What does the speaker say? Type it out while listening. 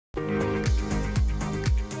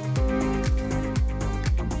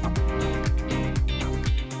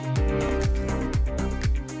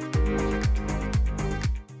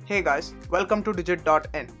Hey guys, welcome to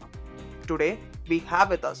Digit.in. Today we have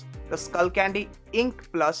with us the Skullcandy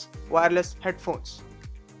Inked Plus wireless headphones.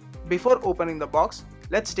 Before opening the box,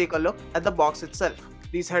 let's take a look at the box itself.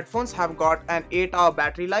 These headphones have got an 8-hour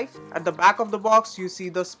battery life. At the back of the box you see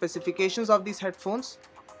the specifications of these headphones.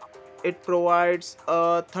 It provides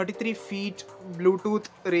a 33 feet Bluetooth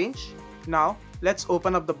range. Now let's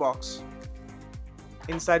open up the box.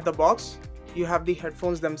 Inside the box you have the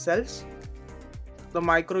headphones themselves, the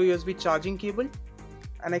micro USB charging cable,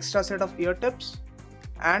 an extra set of ear tips,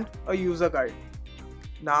 and a user guide.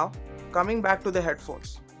 Now coming back to the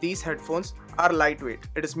headphones. These headphones are lightweight.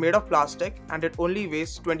 It is made of plastic and it only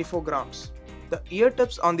weighs 24 grams. The ear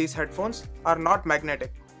tips on these headphones are not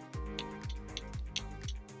magnetic.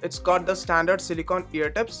 It's got the standard silicone ear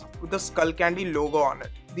tips with the Skullcandy logo on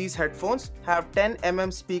it. These headphones have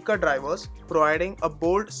 10mm speaker drivers providing a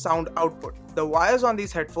bold sound output. The wires on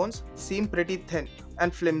these headphones seem pretty thin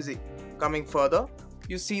and flimsy. Coming further,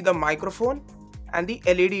 you see the microphone and the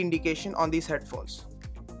LED indication on these headphones.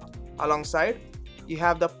 Alongside, you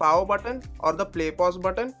have the power button or the play pause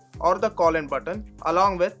button or the call in button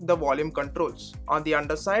along with the volume controls. On the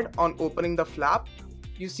underside, on opening the flap,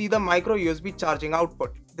 you see the micro USB charging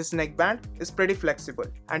output. This neckband is pretty flexible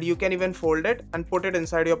and you can even fold it and put it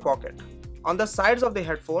inside your pocket. On the sides of the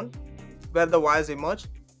headphone, where the wires emerge,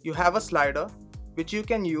 you have a slider which you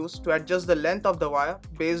can use to adjust the length of the wire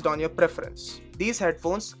based on your preference. These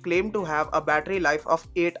headphones claim to have a battery life of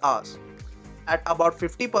 8 hours. At about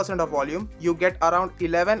 50% of volume, you get around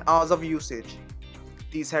 11 hours of usage.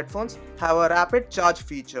 These headphones have a rapid charge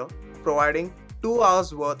feature, providing 2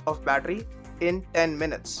 hours worth of battery in 10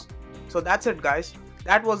 minutes. So that's it guys.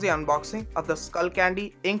 That was the unboxing of the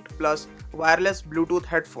Skullcandy Inked Plus wireless Bluetooth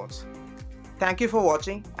headphones. Thank you for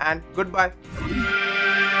watching and goodbye.